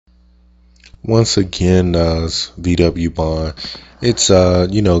Once again, it's VW Bond. It's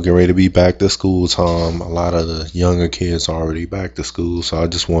getting ready to be back to school time. A lot of the younger kids are already back to school, so I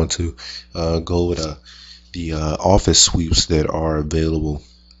just want to go with the office sweeps that are available.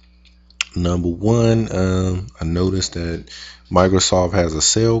 Number one, I noticed that Microsoft has a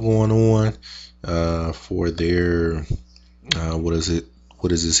sale going on for their what is it?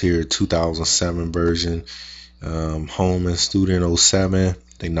 What is this here? 2007 version. Home and Student '07.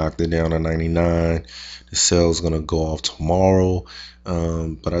 They knocked it down to 99. The sale's gonna go off tomorrow.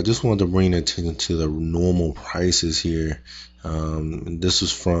 But I just wanted to bring attention to the normal prices here. This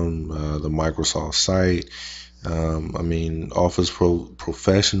is from the Microsoft site. I mean, Office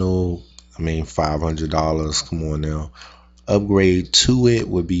Professional. I mean, $500. Come on now. Upgrade to it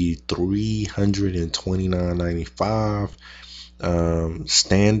would be $329.95.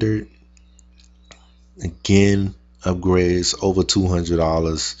 Standard again, upgrades over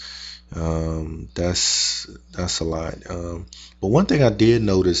 $200. That's a lot. But one thing I did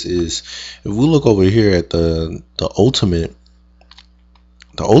notice is if we look over here at the ultimate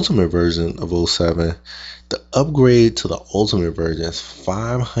version of '07, the upgrade to the ultimate version is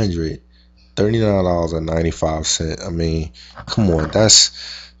 $539.95. I mean, come on,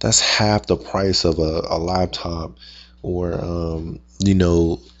 that's half the price of a laptop or a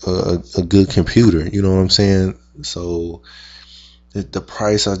good computer. You know what I'm saying? So the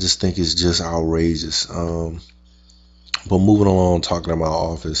price I just think is just outrageous. But moving along, talking about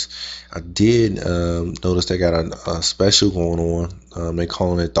Office, I did notice they got a special going on. They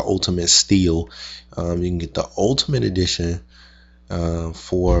calling it the Ultimate Steel. You can get the Ultimate Edition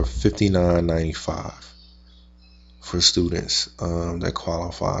for $59.95 for students that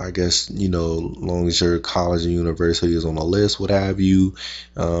qualify. I guess as long as your college or university is on the list, what have you.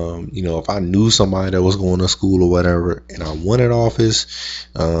 If I knew somebody that was going to school or whatever, and I wanted Office,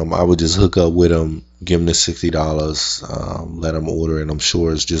 I would just hook up with them, give them the $60, let them order, and I'm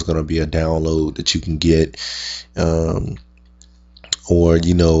sure it's just gonna be a download that you can get, or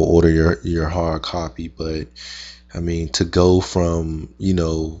order your hard copy. But I mean, to go from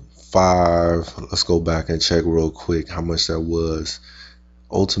five, let's go back and check real quick how much that was.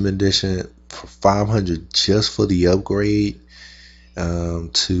 Ultimate Edition for 500 just for the upgrade,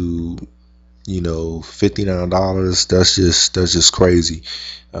 to $59. That's just crazy.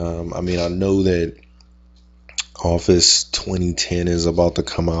 I mean, I know that Office 2010 is about to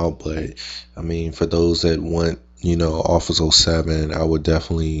come out, but I mean, for those that want Office '07, I would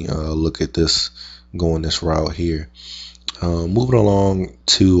definitely look at this, going this route here. Moving along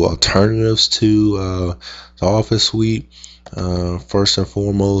to alternatives to the Office suite. First and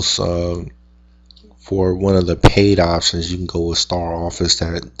foremost, for one of the paid options, you can go with Star Office.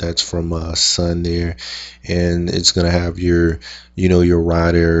 That's from Sun there, and it's gonna have your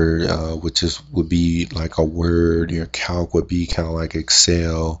writer, which would be like a Word. Your Calc would be kind of like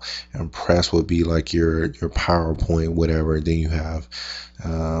Excel, and Press would be like your PowerPoint, whatever. Then you have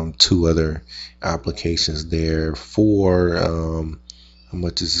two other applications there for how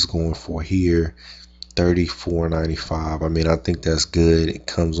much is this going for here? $34.95. I mean, I think that's good. It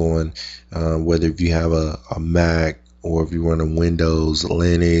comes on whether if you have a Mac or if you run a Windows,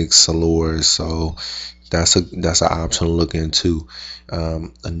 Linux, Solaris. So that's an option to look into.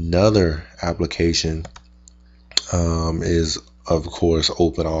 Another application is of course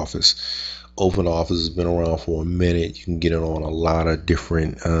Open Office. Open Office has been around for a minute. You can get it on a lot of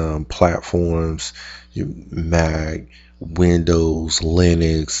different platforms, your Mac, Windows,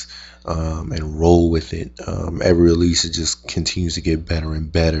 Linux, and roll with it. Every release, it just continues to get better and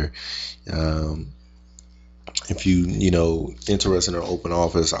better. Um, if interested in Open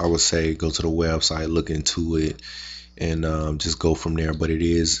Office, I would say go to the website, look into it, and just go from there. But it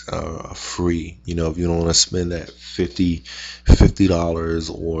is free. If you don't want to spend that $50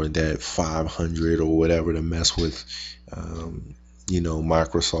 or that 500 or whatever to mess with,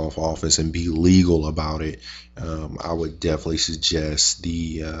 Microsoft Office and be legal about it, I would definitely suggest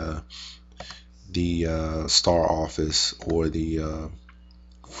the Star Office or the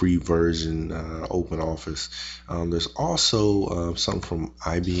free version Open Office. There's also something from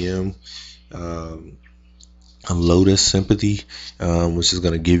IBM. Um, Lotus Sympathy, which is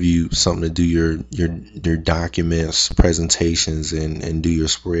going to give you something to do your documents, presentations, and do your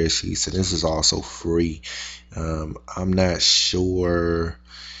spreadsheets. And this is also free. I'm not sure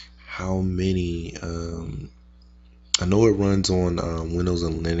how many. I know it runs on Windows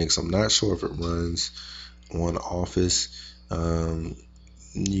and Linux. I'm not sure if it runs on Office.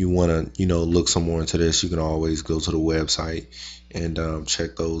 You want to look some more into this, you can always go to the website and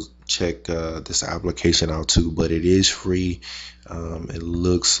check this application out too. But it is free. It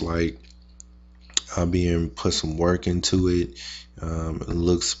looks like being put some work into it. It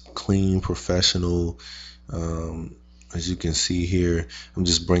looks clean, professional. Um, as you can see here, I'm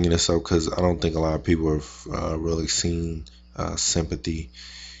just bringing this up because I don't think a lot of people have really seen Sympathy.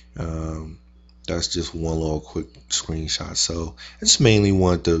 Um, that's just one little quick screenshot. So I just mainly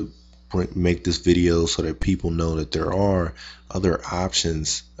want to make this video so that people know that there are other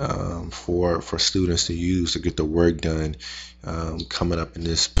options for students to use to get the work done coming up in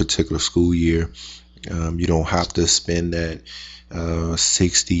this particular school year. You don't have to spend that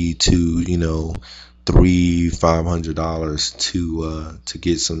 60 to $300-500 to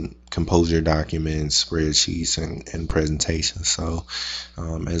get some composure documents, spreadsheets, and presentations. So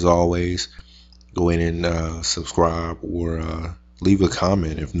as always, go in and subscribe or leave a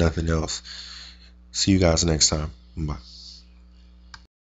comment if nothing else. See you guys next time. Bye.